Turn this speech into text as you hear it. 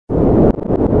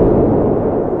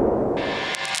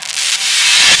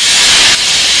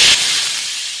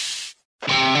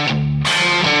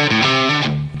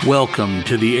Welcome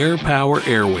to the Air Power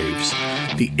Airwaves,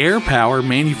 the Air Power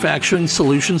Manufacturing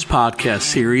Solutions podcast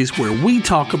series where we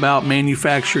talk about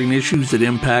manufacturing issues that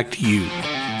impact you.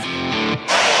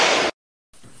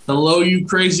 Hello, you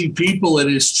crazy people.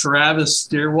 It is Travis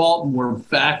Steerwalt, and we're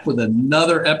back with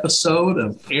another episode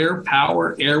of Air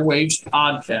Power Airwaves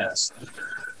podcast.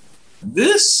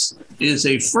 This is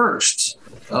a first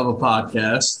of a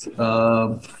podcast.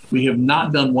 We have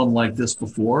not done one like this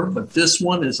before, but this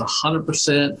one is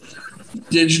 100%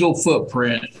 digital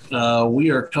footprint. We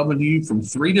are coming to you from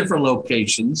 3 different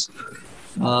locations.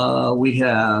 We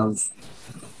have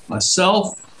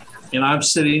myself, and I'm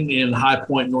sitting in High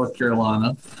Point, North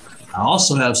Carolina. I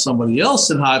also have somebody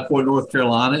else in High Point, North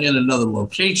Carolina in another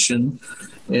location,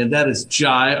 and that is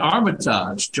Jai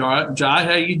Armitage. Jai,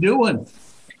 how you doing?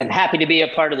 I'm happy to be a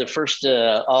part of the first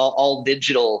all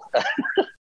digital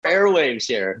airwaves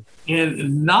here.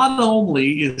 And not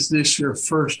only is this your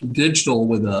first digital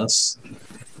with us,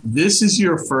 this is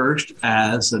your first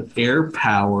as an Air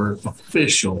Power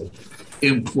official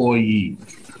employee.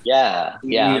 Yeah,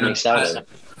 I'm excited.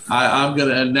 I'm going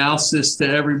to announce this to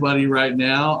everybody right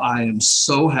now. I am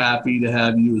so happy to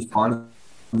have you as part of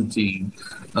the team.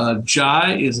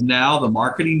 Jai is now the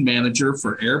marketing manager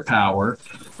for Air Power,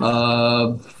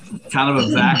 kind of a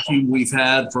vacuum we've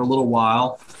had for a little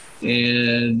while.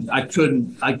 And I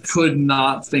could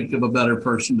not think of a better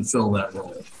person to fill that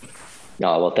role.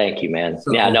 Oh, well, thank you, man.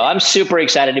 I'm super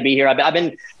excited to be here. I've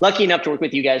been lucky enough to work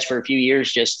with you guys for a few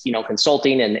years, just,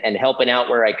 consulting and helping out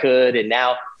where I could. And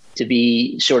now to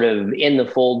be sort of in the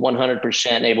fold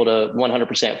 100%, able to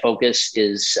 100% focus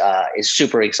is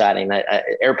super exciting.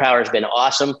 Air Power has been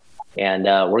awesome, and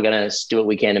we're going to do what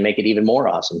we can to make it even more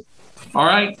awesome. All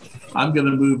right. I'm going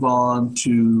to move on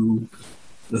to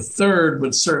the third,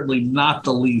 but certainly not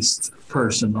the least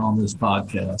person on this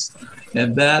podcast.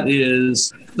 And that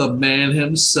is the man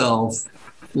himself,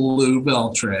 Lou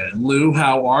Beltran. Lou,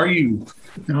 how are you?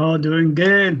 Oh, doing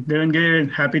good.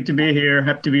 Happy to be here.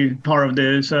 Happy to be part of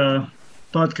this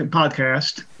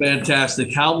podcast.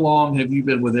 Fantastic. How long have you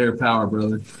been with Air Power,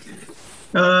 brother?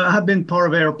 I've been part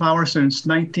of Air Power since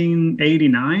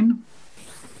 1989.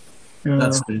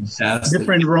 That's fantastic.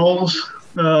 Different roles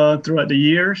throughout the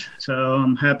years. So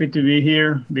I'm happy to be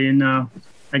here, being,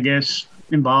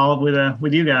 involved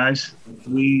with you guys.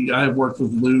 I've worked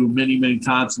with Lou many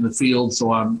times in the field,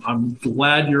 so I'm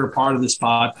glad you're a part of this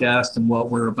podcast and what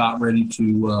we're about ready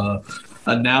to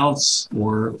announce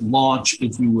or launch,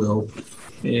 if you will.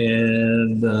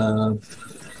 And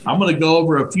I'm going to go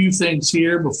over a few things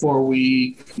here before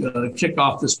we kick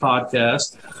off this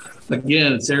podcast.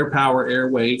 Again, it's Air Power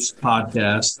Airwaves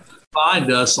podcast.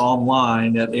 Find us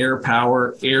online at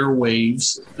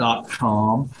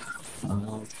airpowerairwaves.com.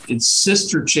 Its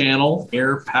sister channel,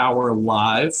 Air Power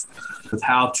Live, with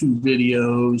how-to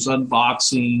videos,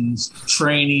 unboxings,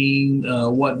 training,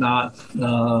 whatnot.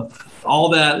 All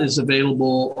that is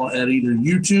available at either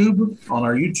YouTube, on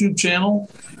our YouTube channel,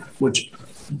 which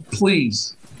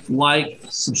please like,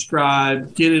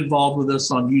 subscribe, get involved with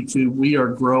us on YouTube. We are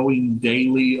growing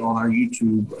daily on our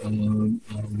YouTube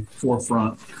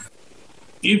forefront.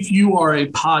 If you are a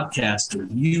podcaster,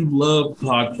 you love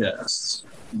podcasts,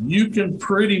 you can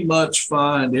pretty much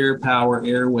find Air Power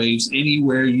Airwaves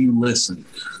anywhere you listen.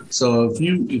 So if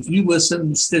you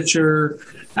listen, Stitcher,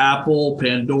 Apple,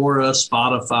 Pandora,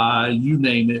 Spotify, you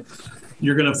name it,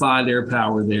 you're going to find Air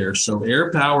Power there. So Air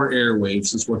Power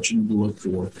Airwaves is what you need to look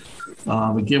for.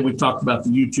 Again, we've talked about the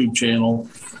YouTube channel,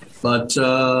 but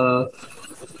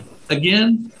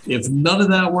again, if none of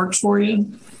that works for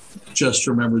you, just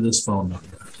remember this phone number.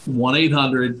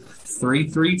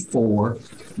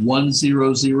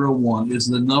 1-800-334-1001 is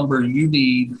the number you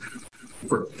need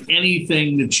for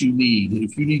anything that you need.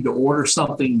 If you need to order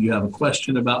something, you have a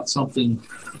question about something,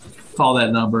 call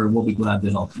that number and we'll be glad to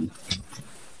help you.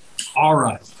 All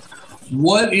right.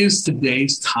 What is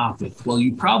today's topic? Well,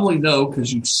 you probably know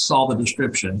because you saw the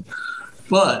description,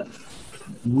 but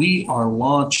we are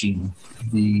launching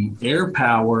the Air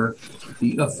Power,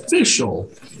 the official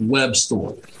web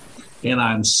store. And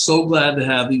I'm so glad to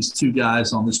have these two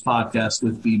guys on this podcast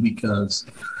with me because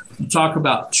you talk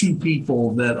about two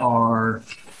people that are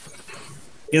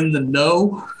in the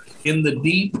know, in the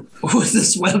deep with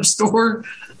this web store.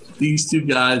 These two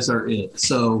guys are it.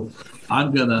 So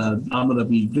I'm gonna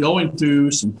be going through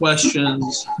some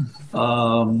questions,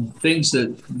 things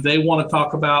that they want to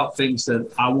talk about, things that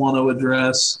I want to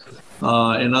address,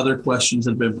 and other questions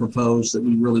that have been proposed that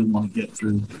we really want to get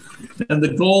through. And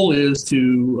the goal is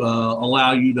to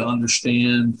allow you to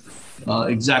understand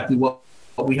exactly what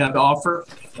we have to offer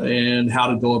and how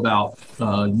to go about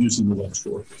using the web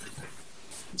store.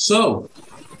 So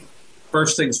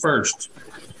first things first.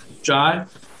 Jai?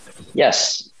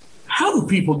 Yes. How do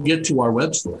people get to our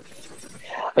web store?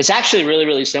 It's actually really,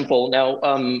 really simple. Now,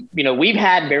 we've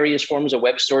had various forms of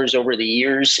web stores over the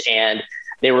years, and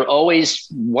they were always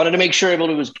wanted to make sure able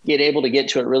to get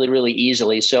to it really, really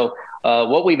easily. So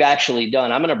what we've actually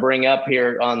done, I'm going to bring up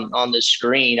here on the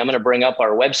screen, I'm going to bring up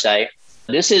our website.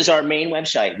 This is our main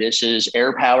website. This is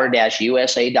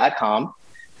airpower-usa.com.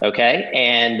 Okay.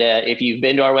 And if you've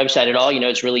been to our website at all,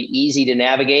 it's really easy to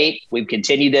navigate. We've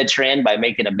continued that trend by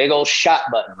making a big old shop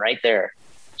button right there.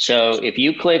 So if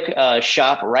you click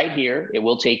shop right here, it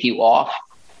will take you off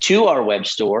to our web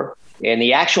store. And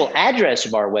the actual address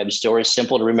of our web store is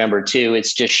simple to remember too.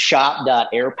 It's just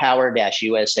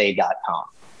shop.airpower-usa.com.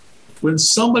 When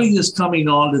somebody is coming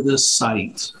onto this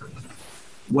site,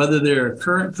 whether they're a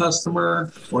current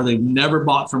customer or they've never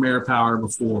bought from AirPower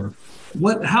before,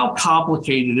 how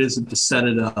complicated is it to set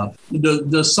it up?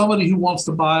 Does somebody who wants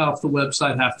to buy off the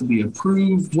website have to be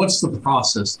approved? What's the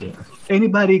process there?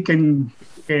 Anybody can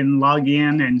log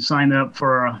in and sign up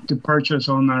to purchase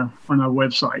on our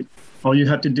website. All you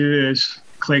have to do is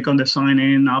click on the sign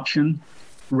in option,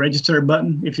 register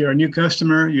button. If you're a new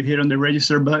customer, you hit on the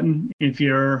register button. If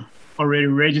you're already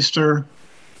registered,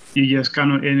 you just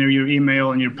kind of enter your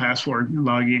email and your password and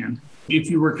log in. If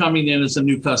you were coming in as a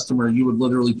new customer, you would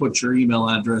literally put your email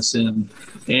address in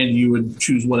and you would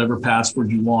choose whatever password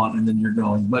you want, and then you're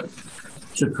going. But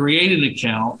to create an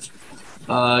account,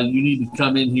 you need to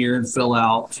come in here and fill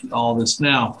out all this.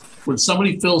 Now, when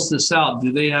somebody fills this out,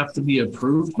 do they have to be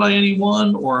approved by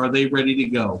anyone, or are they ready to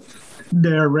go?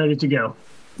 They're ready to go.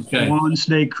 Okay. Once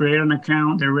they create an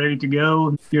account, they're ready to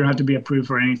go. You don't have to be approved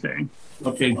for anything.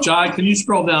 Okay. Jai, can you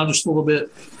scroll down just a little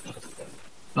bit?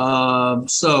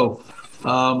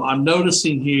 I'm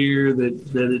noticing here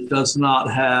that it does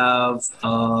not have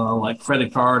like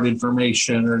credit card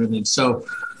information or anything. So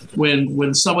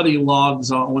when somebody's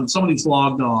logged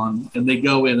on and they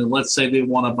go in and let's say they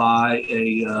want to buy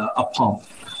a pump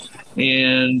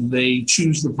and they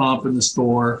choose the pump in the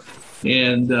store,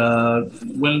 and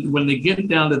when they get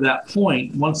down to that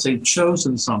point, once they've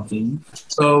chosen something,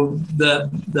 so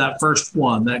that first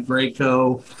one, that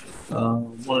Graco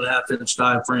 1.5-inch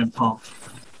diaphragm pump.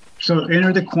 So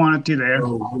enter the quantity there.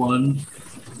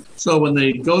 So when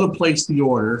they go to place the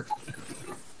order,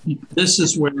 this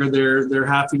is where they're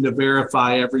having to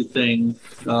verify everything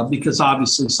because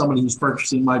obviously somebody who's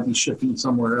purchasing might be shipping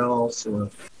somewhere else. Or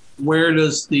where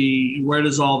does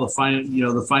all the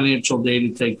financial data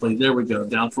take place? There we go,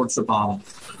 down towards the bottom.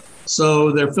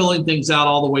 So they're filling things out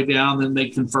all the way down, then they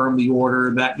confirm the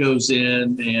order that goes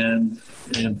in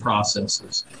and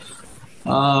processes.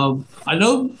 I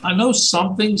know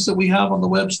some things that we have on the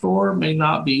web store may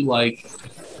not be like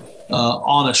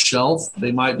on a shelf.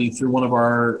 They might be through one of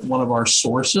our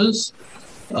sources.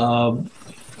 Do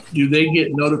they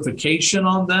get notification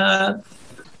on that?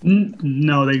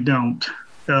 No, they don't.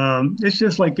 It's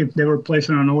just like if they were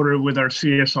placing an order with our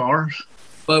CSRs.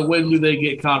 But when do they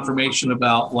get confirmation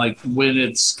about like when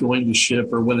it's going to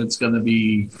ship or when it's going to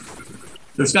be?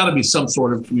 There's got to be some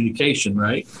sort of communication,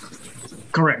 right?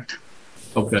 Correct.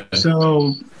 Okay.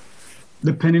 So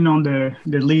depending on the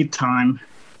lead time,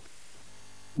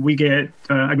 we get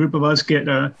a group of us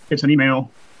gets an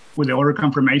email with the order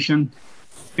confirmation,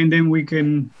 and then we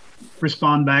can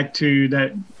respond back to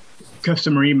that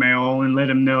customer email and let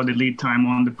them know the lead time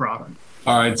on the product.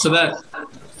 All right. So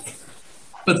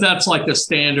that's like a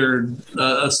standard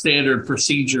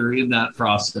procedure in that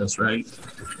process, right?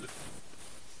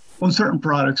 On certain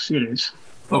products, it is.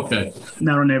 Okay.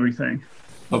 Not on everything.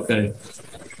 Okay.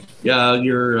 Yeah,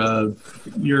 your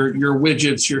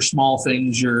widgets, your small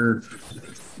things, your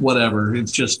whatever.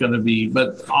 It's just going to be,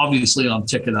 but obviously on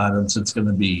ticket items, it's going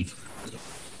to be,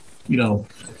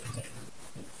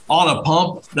 on a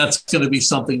pump, that's going to be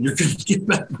something you're going to get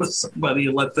back with somebody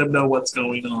and let them know what's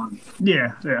going on.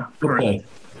 Yeah, correct. Okay.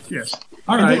 Yes.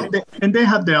 All right. And they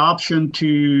have the option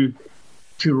to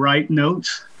write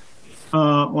notes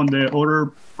on the order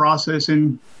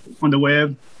processing on the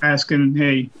web, asking,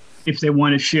 hey, if they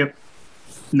want to ship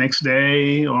next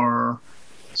day or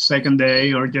second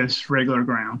day or just regular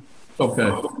ground.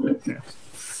 Okay. Yeah.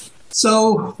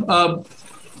 So,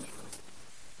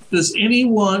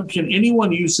 can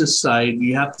anyone use this site?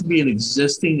 You have to be an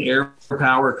existing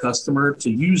AirPower customer to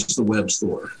use the web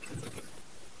store.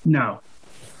 No.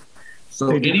 So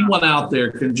anyone out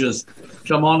there can just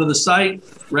come onto the site,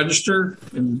 register,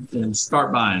 and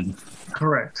start buying.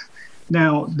 Correct.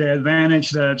 Now, the advantage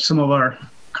that some of our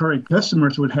current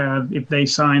customers would have if they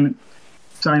sign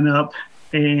up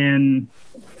and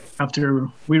after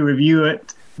we review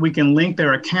it, we can link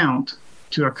their account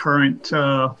to a current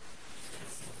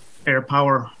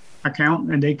AirPower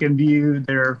account, and they can view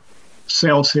their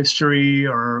sales history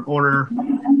or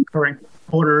current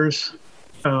orders,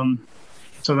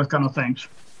 so that kind of things.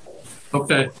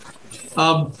 Okay.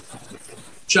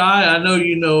 Jai, I know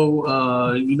you know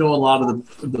a lot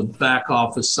of the back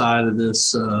office side of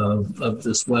this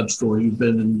web store. You've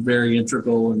been very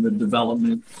integral in the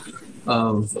development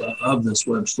of this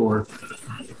web store.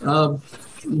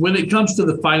 When it comes to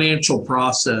the financial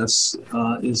process,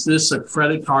 is this a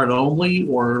credit card only,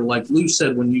 or like Lou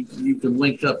said, when you can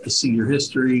link up to see your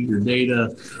history, your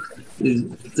data?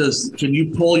 Can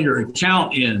you pull your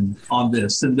account in on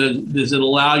this? And does it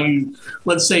allow you,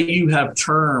 let's say you have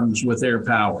terms with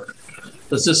AirPower,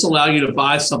 does this allow you to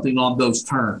buy something on those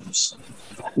terms?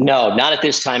 No, not at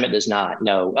this time. It does not.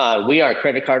 No, we are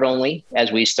credit card only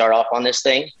as we start off on this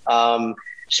thing.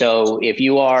 So if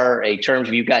you are if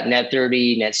you've got net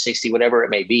 30, net 60, whatever it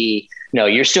may be, no,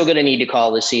 you're still going to need to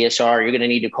call the CSR. You're going to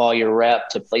need to call your rep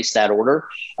to place that order.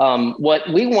 What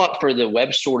we want for the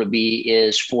web store to be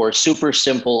is for super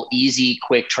simple, easy,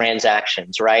 quick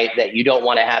transactions, right? That you don't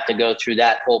want to have to go through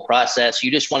that whole process. You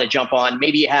just want to jump on.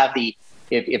 Maybe you have if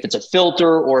it's a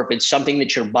filter or if it's something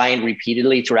that you're buying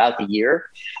repeatedly throughout the year,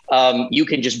 you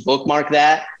can just bookmark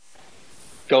that,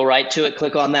 go right to it,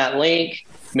 click on that link,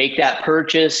 make that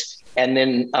purchase, and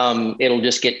then it'll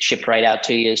just get shipped right out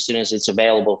to you as soon as it's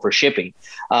available for shipping.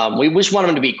 We just want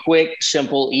them to be quick,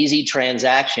 simple, easy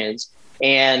transactions.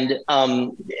 And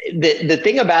the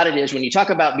thing about it is when you talk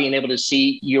about being able to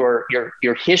see your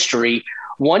history,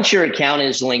 once your account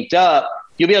is linked up,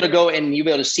 you'll be able to go and you'll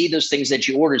be able to see those things that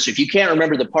you ordered. So if you can't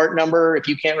remember the part number, if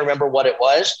you can't remember what it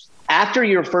was, after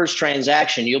your first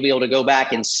transaction, you'll be able to go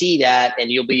back and see that,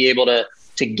 and you'll be able to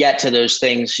get to those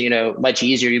things, much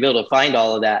easier. You'll be able to find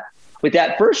all of that. With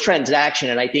that first transaction,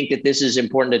 and I think that this is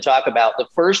important to talk about, the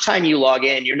first time you log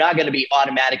in, you're not going to be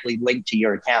automatically linked to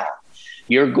your account.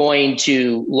 You're going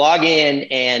to log in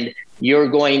and you're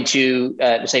going to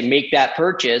say, make that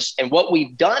purchase. And what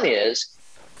we've done is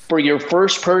for your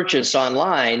first purchase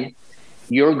online,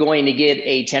 you're going to get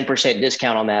a 10%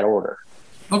 discount on that order.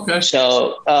 Okay.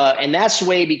 So, and that's the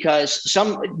way, because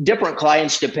some different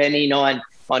clients, depending on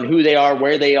who they are,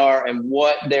 where they are, and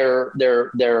what their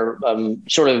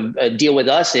sort of deal with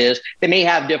us is, they may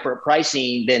have different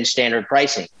pricing than standard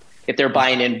pricing if they're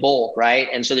buying in bulk, right?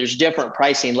 And so there's different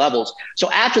pricing levels. So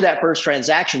after that first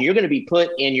transaction, you're going to be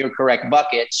put in your correct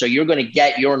bucket. So you're going to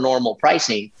get your normal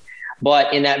pricing.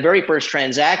 But in that very first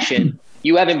transaction,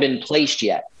 you haven't been placed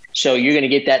yet. So you're going to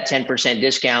get that 10%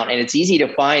 discount. And it's easy to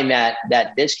find that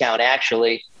discount,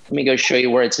 actually. Let me go show you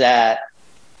where it's at.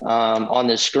 On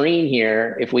the screen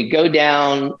here, if we go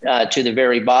down to the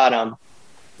very bottom,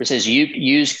 it says you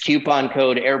use coupon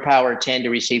code AirPower10 to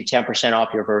receive 10%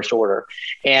 off your first order.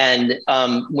 And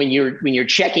when you're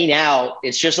checking out,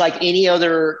 it's just like any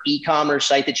other e-commerce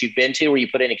site that you've been to where you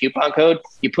put in a coupon code.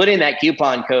 You put in that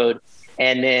coupon code,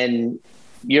 and then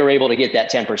you're able to get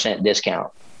that 10%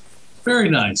 discount. Very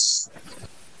nice.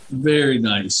 Very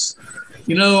nice.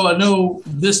 I know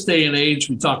this day and age,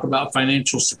 we talk about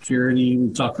financial security.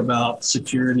 We talk about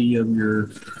security of your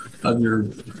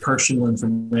personal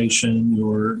information,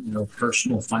 your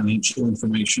personal financial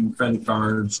information, credit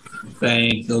cards,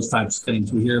 bank, those types of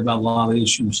things. We hear about a lot of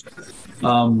issues.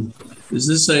 Is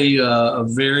this a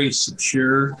very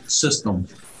secure system?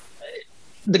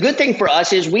 The good thing for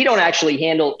us is we don't actually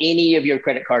handle any of your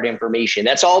credit card information.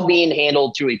 That's all being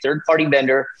handled through a third-party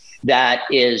vendor that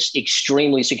is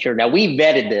extremely secure. Now, we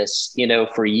vetted this,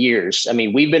 for years. I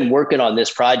mean, we've been working on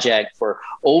this project for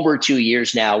over 2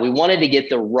 years now. We wanted to get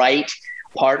the right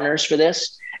partners for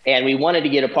this. And we wanted to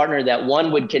get a partner that,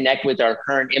 one, would connect with our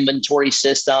current inventory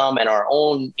system and our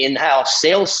own in-house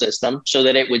sales system so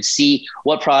that it would see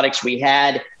what products we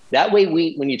had. That way,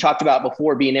 when you talked about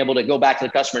before being able to go back to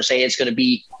the customer and say, it's going to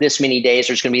be this many days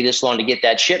or it's going to be this long to get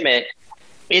that shipment,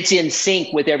 it's in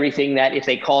sync with everything that if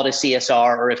they called a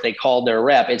CSR or if they called their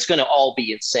rep, it's going to all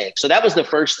be in sync. So that was the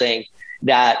first thing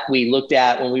that we looked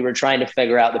at when we were trying to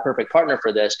figure out the perfect partner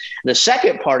for this. The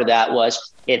second part of that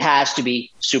was it has to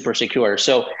be super secure.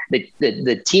 So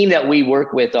the team that we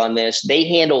work with on this, they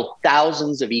handle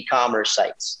thousands of e-commerce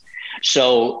sites.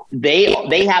 So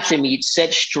they have to meet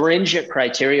such stringent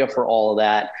criteria for all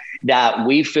of that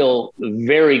we feel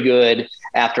very good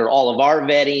after all of our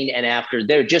vetting and after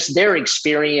their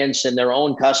experience and their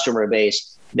own customer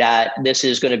base that this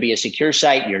is going to be a secure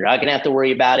site. You're not going to have to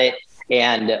worry about it.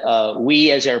 And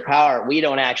we as AirPower, we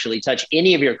don't actually touch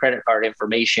any of your credit card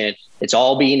information. It's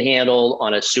all being handled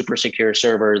on a super secure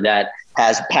server that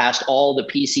has passed all the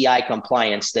PCI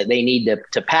compliance that they need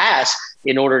to pass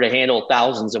in order to handle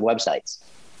thousands of websites.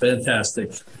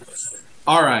 Fantastic.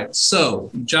 All right.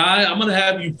 So, Jai, I'm going to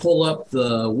have you pull up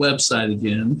the website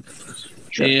again.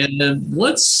 Sure. And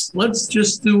let's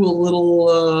just do a little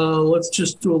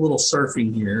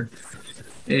surfing here,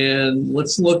 and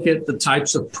let's look at the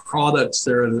types of products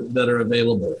that are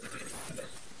available.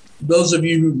 Those of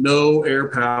you who know Air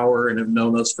Power and have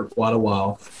known us for quite a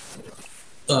while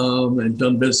and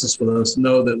done business with us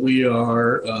know that we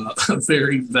are a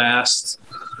very vast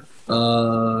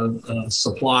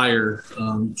supplier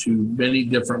to many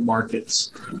different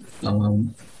markets.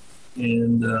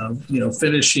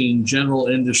 Finishing, general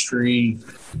industry,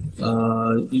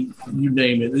 you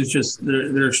name it. It's just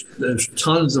there's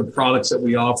tons of products that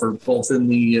we offer, both in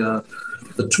the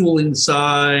tooling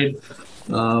side,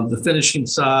 the finishing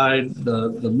side,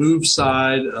 the move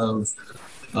side of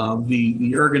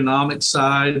the ergonomic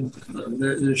side.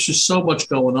 There's just so much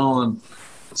going on.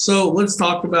 So let's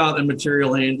talk about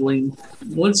material handling.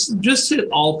 Let's just hit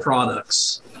all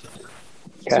products.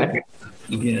 Okay.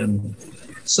 Again.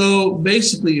 So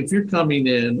basically, if you're coming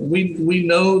in, we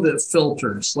know that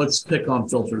filters, let's pick on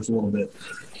filters a little bit.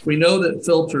 We know that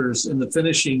filters in the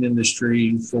finishing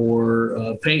industry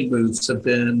for paint booths have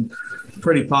been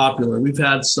pretty popular. We've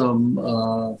had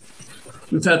some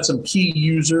key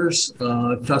users,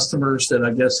 customers that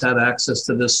I guess had access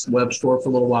to this web store for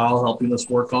a little while, helping us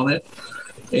work on it.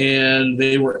 And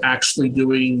they were actually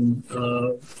doing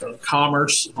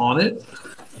commerce on it.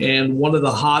 And one of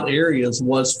the hot areas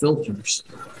was filters.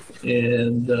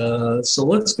 And so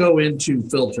let's go into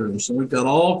filters. And we've got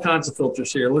all kinds of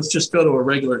filters here. Let's just go to a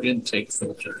regular intake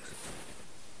filter.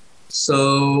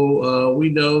 So we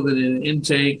know that in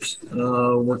intake,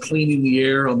 we're cleaning the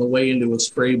air on the way into a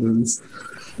spray booth.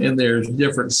 And there's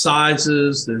different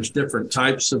sizes. There's different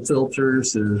types of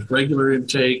filters. There's regular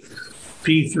intake,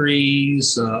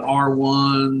 P3s,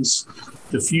 R1s,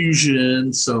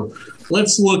 diffusion. So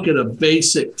let's look at a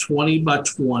basic 20 by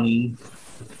 20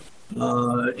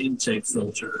 intake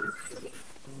filter.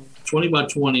 20 by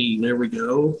 20, there we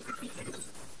go.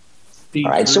 P3.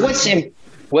 All right, so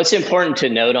what's important to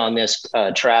note on this,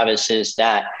 Travis, is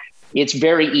that it's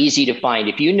very easy to find.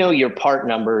 If you know your part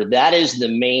number, that is the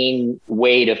main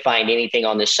way to find anything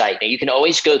on this site. Now, you can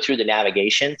always go through the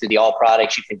navigation, through the all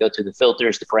products. You can go through the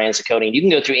filters, the brands, the coating. You can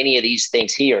go through any of these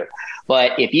things here.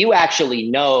 But if you actually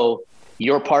know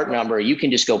your part number, you can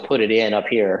just go put it in up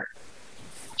here.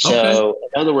 So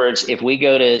in other words, if we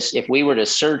were to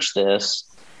search this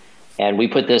and we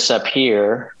put this up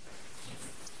here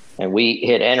and we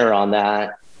hit enter on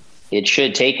that, it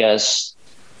should take us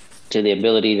to the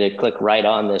ability to click right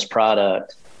on this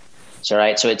product. So,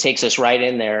 right. So it takes us right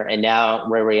in there. And now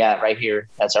where we're at right here,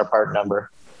 that's our part number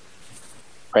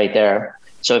right there.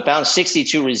 So it found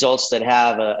 62 results that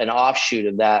have an offshoot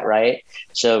of that. Right.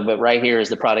 So, but right here is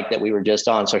the product that we were just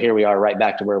on. So here we are right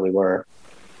back to where we were.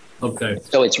 Okay.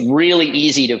 So it's really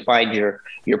easy to find your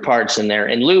parts in there.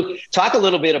 And Lou, talk a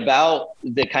little bit about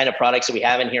the kind of products that we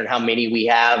have in here and how many we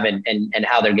have and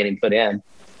how they're getting put in.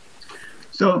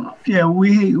 So yeah,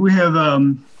 we have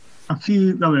a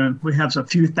few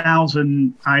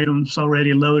thousand items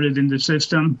already loaded in the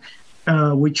system.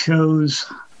 We chose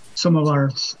some of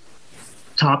our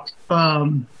top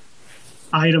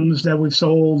items that we've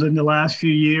sold in the last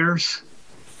few years,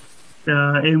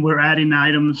 and we're adding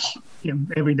items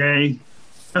every day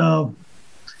for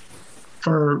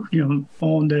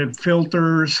on the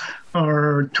filters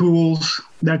or tools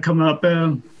that come up.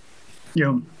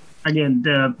 Again,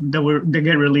 they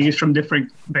get released from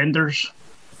different vendors.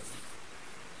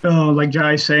 Like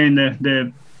Jai's saying,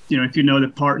 if you know the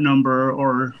part number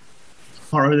or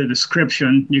part of the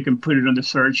description, you can put it on the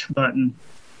search button,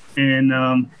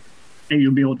 and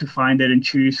you'll be able to find it and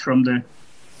choose from the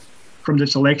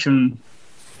selection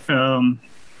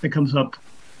that comes up.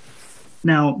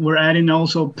 Now we're adding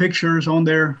also pictures on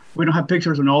there. We don't have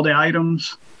pictures on all the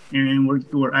items, and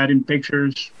we're adding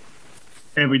pictures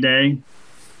every day,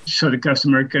 so the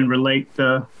customer can relate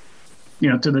to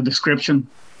the description.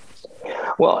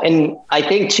 Well, and I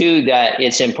think too that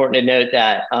it's important to note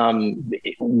that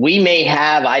we may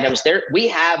have items there. We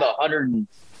have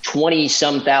 120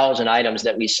 some thousand items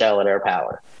that we sell at Air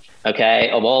Power. Okay,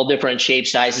 of all different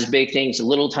shapes, sizes, big things,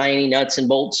 little tiny nuts and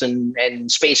bolts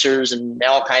and spacers and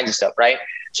all kinds of stuff, right?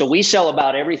 So we sell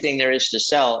about everything there is to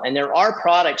sell, and there are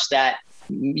products that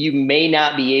you may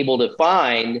not be able to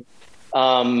find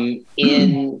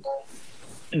in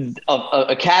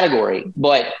a category,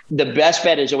 but the best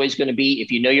bet is always going to be,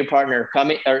 if you know your partner, come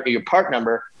in, or your part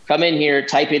number, come in here,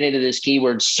 type it into this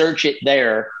keyword, search it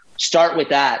there, start with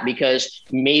that, because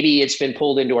maybe it's been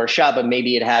pulled into our shop, but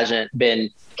maybe it hasn't been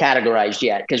categorized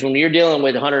yet. Because when you're dealing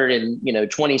with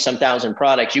 120 some thousand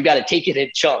products, you got to take it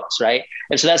in chunks, right?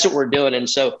 And so that's what we're doing. And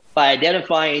so by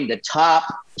identifying the top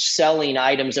selling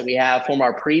items that we have from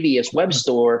our previous web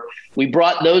store, we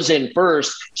brought those in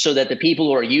first so that the people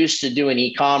who are used to doing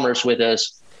e-commerce with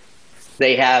us,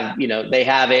 they have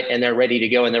it and they're ready to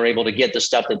go, and they're able to get the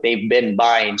stuff that they've been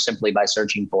buying simply by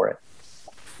searching for it.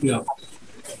 Yeah.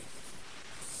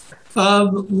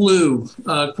 Lou,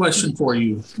 question for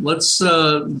you. Let's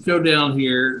go down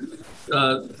here.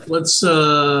 Let's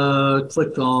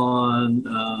click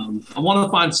on, I want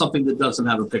to find something that doesn't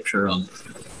have a picture on it.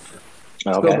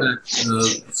 Let's go back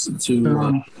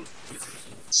to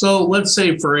so let's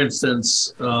say, for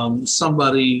instance,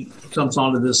 somebody comes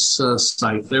onto this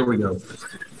site. There we go.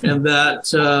 And that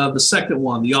the second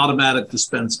one, the automatic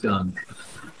dispense gun.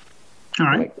 All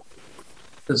right.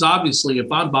 Because obviously,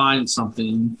 if I'm buying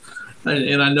something,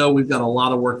 and I know we've got a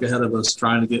lot of work ahead of us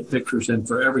trying to get pictures in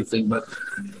for everything, but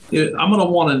I'm going to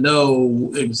want to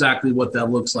know exactly what that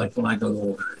looks like when I go to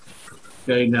order it.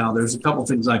 Okay, now there's a couple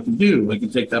things I can do. I can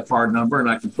take that part number and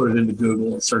I can put it into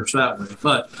Google and search that way.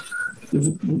 But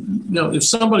if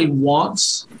somebody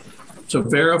wants to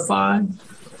verify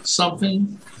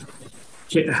something,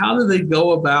 how do they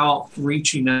go about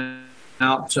reaching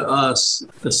out to us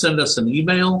to send us an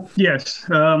email? Yes,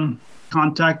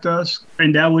 contact us,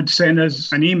 and that would send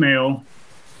us an email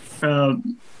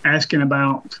asking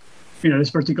about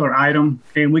this particular item,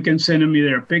 and we can send them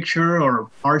either a picture or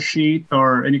our sheet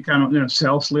or any kind of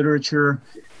sales literature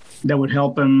that would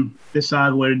help them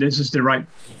decide whether this is the right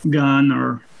gun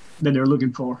or that they're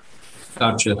looking for.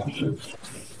 Gotcha.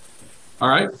 All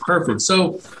right, perfect.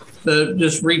 So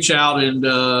just reach out, and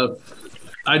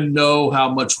I know how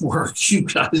much work you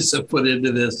guys have put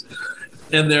into this,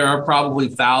 and there are probably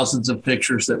thousands of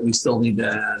pictures that we still need to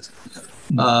add.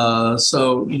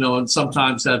 And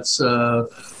sometimes that's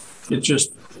it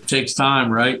just takes time,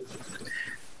 right?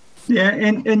 Yeah,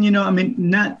 and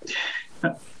not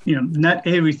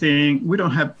everything. We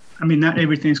don't have. Not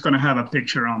everything's going to have a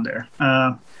picture on there.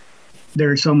 There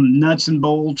are some nuts and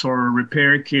bolts or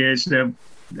repair kits that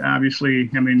obviously,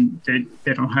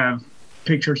 they don't have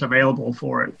pictures available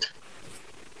for it.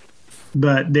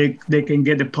 But they can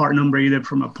get the part number either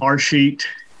from a part sheet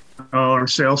or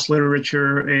sales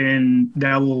literature, and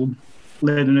that will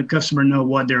let the customer know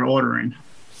what they're ordering.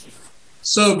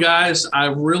 So, guys, I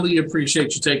really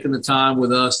appreciate you taking the time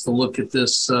with us to look at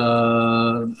this,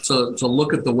 to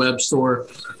look at the web store.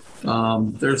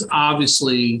 There's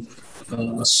obviously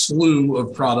a slew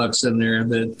of products in there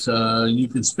that you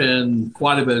could spend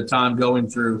quite a bit of time going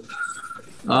through.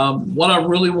 What I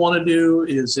really want to do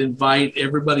is invite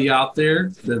everybody out there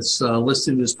that's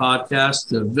listening to this podcast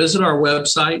to visit our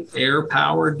website,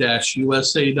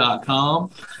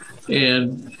 airpower-usa.com,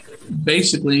 and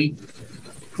basically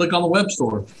click on the web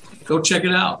store. Go check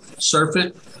it out. Surf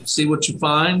it. See what you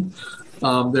find.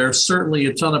 There's certainly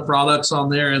a ton of products on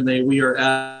there, and we are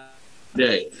at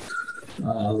today.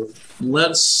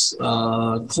 Let's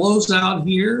close out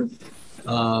here.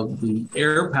 The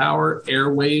AirPower,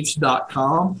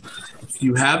 airwaves.com. If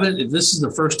you haven't, if this is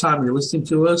the first time you're listening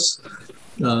to us,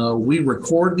 we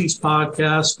record these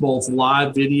podcasts, both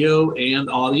live video and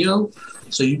audio.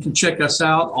 So you can check us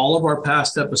out. All of our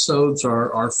past episodes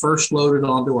are first loaded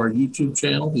onto our YouTube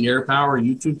channel, the AirPower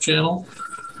YouTube channel.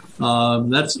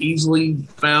 That's easily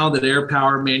found at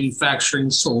AirPower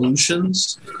Manufacturing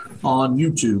Solutions on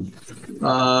YouTube.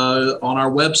 On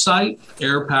our website,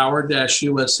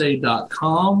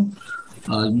 airpower-usa.com.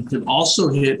 You can also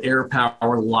hit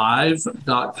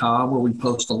airpowerlive.com, where we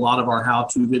post a lot of our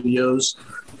how-to videos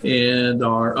and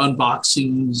our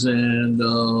unboxings and a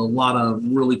lot of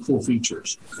really cool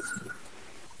features.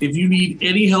 If you need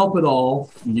any help at all,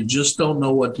 you just don't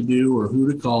know what to do or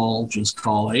who to call, just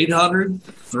call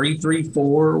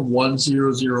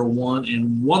 800-334-1001,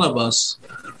 and one of us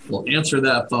will answer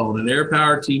that phone. An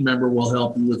AirPower team member will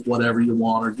help you with whatever you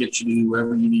want or get you to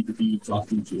whoever you need to be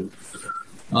talking to.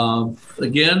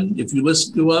 Again, if you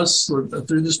listen to us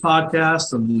through this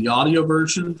podcast and the audio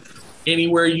version,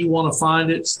 anywhere you want to find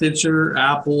it, Stitcher,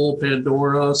 Apple,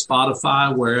 Pandora,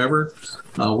 Spotify, wherever,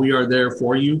 we are there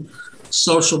for you.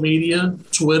 Social media,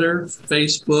 Twitter,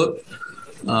 Facebook,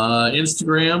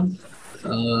 Instagram,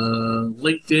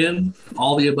 LinkedIn,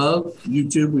 all the above.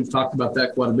 YouTube, we've talked about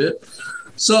that quite a bit.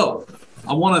 So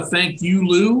I want to thank you,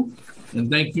 Lou,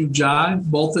 and thank you, Jai,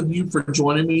 both of you, for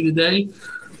joining me today.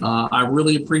 I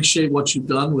really appreciate what you've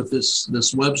done with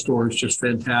this web store. It's just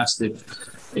fantastic.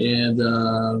 And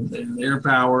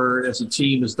AirPower as a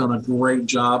team has done a great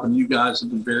job, and you guys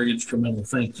have been very instrumental.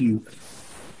 Thank you.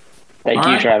 Thank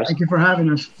you, Travis. Thank you for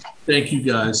having us. Thank you,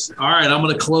 guys. All right, I'm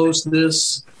going to close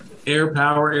this Air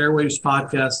Power Airwaves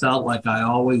podcast out like I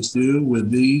always do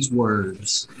with these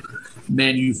words.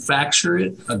 Manufacture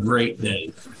it a great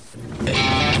day.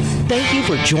 Thank you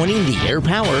for joining the Air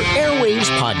Power Airwaves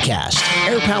podcast.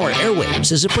 Air Power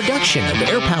Airwaves is a production of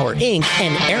Air Power Inc.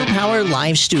 and Air Power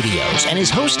Live Studios and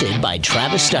is hosted by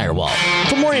Travis Steyerwalt.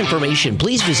 For more information,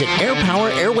 please visit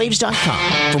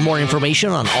airpowerairwaves.com. For more information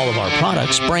on all of our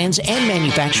products, brands, and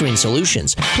manufacturing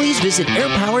solutions, please visit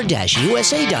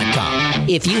airpower-usa.com.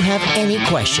 If you have any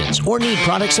questions or need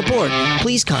product support,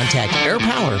 please contact Air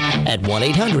Power at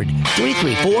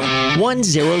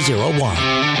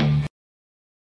 1-800-334-1001.